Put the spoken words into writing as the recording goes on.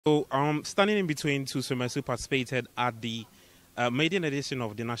So, standing in between two swimmers who participated at the maiden edition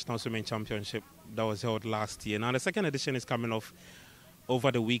of the National Swimming Championship that was held last year. Now, the second edition is coming off over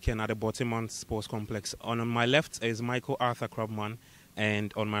the weekend at the Crabbe-Mann Sports Complex. On my left is Michael Arthur Crabbe-Mann,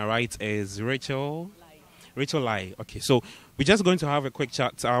 and on my right is Richel. Laryea. Okay, so we're just going to have a quick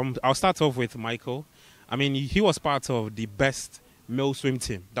chat. I'll start off with Michael. I mean, he was part of the best male swim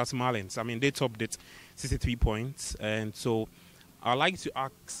team. That's Marlins. I mean, they topped it 63 points. And so I'd like to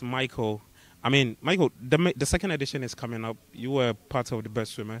ask Michael, Michael, the second edition is coming up. You were part of the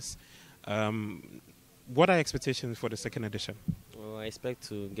best swimmers. What are expectations for the second edition? Well, I expect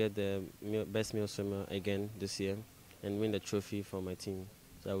to get the best male swimmer again this year and win the trophy for my team.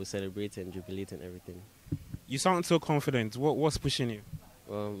 So I will celebrate and jubilate and everything. You sound so confident. What's pushing you?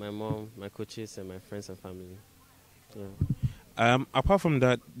 Well, my mom, my coaches, and my friends and family. Yeah. Apart from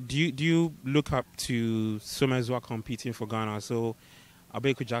that, do you look up to swimmers who are competing for Ghana? So,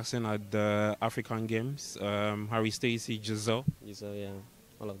 Abeku Jackson at the African Games, Harry Stacey, Giselle, yeah,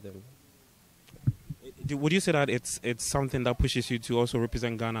 all of them. Would you say that it's something that pushes you to also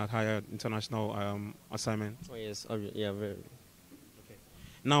represent Ghana at higher international assignments? Oh yes, yeah, very. Okay.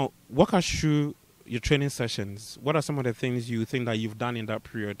 Now, walk us through your training sessions. What are some of the things you think that you've done in that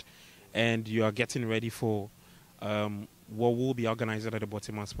period, and you are getting ready for what will be organized at the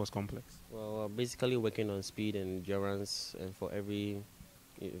Crabbe-Mann Sports Complex? Well, basically working on speed and endurance, and for every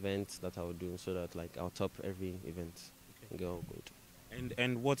event that I'll do, so that I'll top every event and get all good.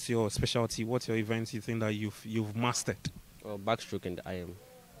 And what's your specialty? What's your events you think that you've mastered? Well, backstroke and IM.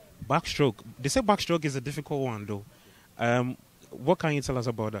 Backstroke. They say backstroke is a difficult one, though. What can you tell us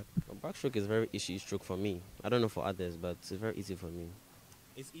about that? Well, backstroke is a very easy stroke for me. I don't know for others, but it's very easy for me.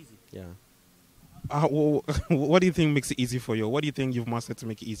 It's easy? Yeah. What do you think makes it easy for you? What do you think you've mastered to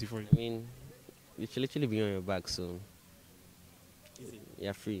make it easy for you? I mean, you should literally be on your back, so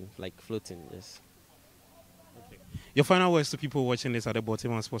you're free, like floating, yes. Okay. Your final words to people watching this at the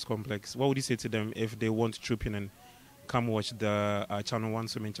Crabbe-Mann Sports Complex, what would you say to them if they want to troop in and come watch the Channel 1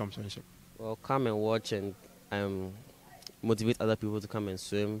 Swimming Championship? Well, come and watch and motivate other people to come and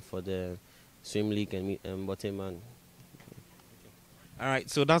swim for the swim league and Crabbe-Mann. All right,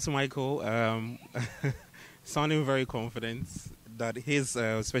 so that's Michael, sounding very confident that his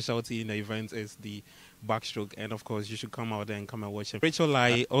specialty in the event is the backstroke, and of course you should come out there and come and watch him.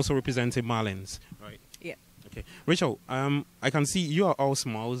 Richel also representing Marlins, right? Yeah. Okay, Richel, I can see you are all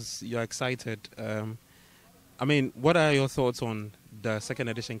smiles. You're excited. What are your thoughts on the second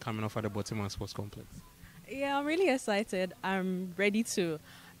edition coming off at the Crabbe-Mann Sports Complex? Yeah, I'm really excited. I'm ready to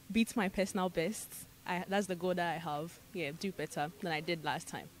beat my personal best. That's the goal that I have. Yeah, do better than I did last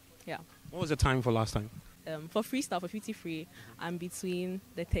time. Yeah. What was the time for last time? For freestyle, for 53, I'm between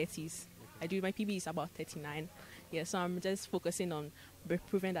the 30s. My PB is about 39. Yeah, so I'm just focusing on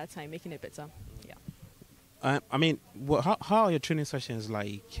improving that time, making it better. Yeah. How are your training sessions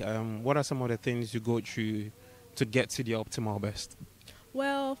like? What are some of the things you go through to get to the optimal best?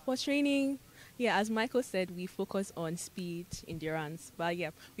 Well, for training, yeah, as Michael said, we focus on speed, endurance. But yeah,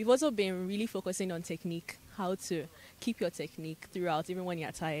 we've also been really focusing on technique, how to keep your technique throughout, even when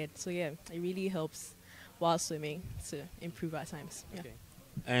you're tired. So yeah, it really helps while swimming to improve our times. Yeah. Okay.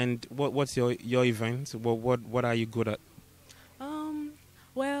 And what's your event? What are you good at?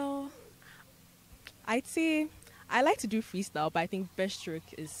 Well, I'd say I like to do freestyle, but I think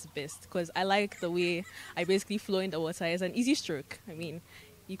breaststroke is best because I like the way I basically flow in the water. It's an easy stroke. I mean,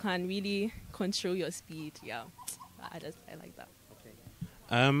 you can really control your speed. Yeah, I like that.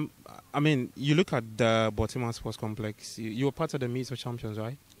 Okay. You look at the Crabbe-Mann Sports Complex. You were part of the Meet of Champions,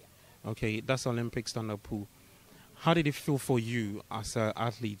 right? Yeah. Okay, that's Olympic stand-up pool. How did it feel for you as an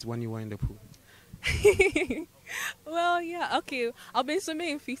athlete when you were in the pool? Well, yeah, okay. I've been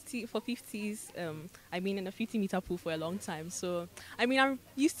swimming for 50s. In a 50-meter pool for a long time. So, I'm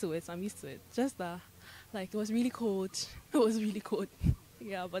used to it. Just that, it was really cold. It was really cold.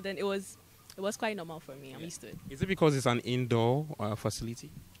 Yeah, but then it was quite normal for me. I'm used to it. Is it because it's an indoor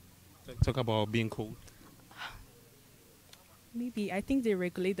facility? Talk about being cold. Maybe. I think they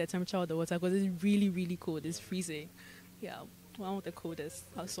regulate the temperature of the water because it's really, really cold. It's freezing. Yeah, one of the coldest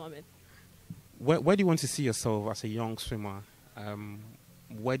I've swum in. Where do you want to see yourself as a young swimmer?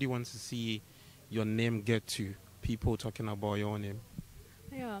 Where do you want to see your name get to? People talking about your name.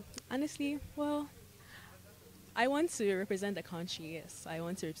 Yeah, honestly, well, I want to represent the country, yes. I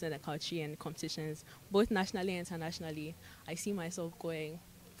want to represent the country in competitions, both nationally and internationally. I see myself going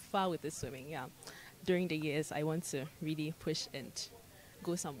far with this swimming, yeah. During the years, I want to really push and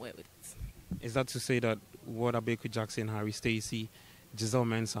go somewhere with it. Is that to say that what Abeku Jackson, Harry Stacey,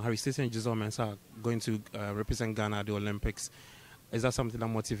 Harry Stacey and Giselle Mensah are going to represent Ghana at the Olympics? Is that something that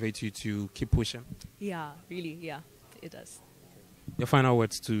motivates you to keep pushing? Yeah, really, yeah, it does. Your final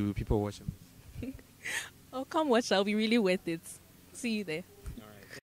words to people watching? Oh, come watch, I'll be really worth it. See you there.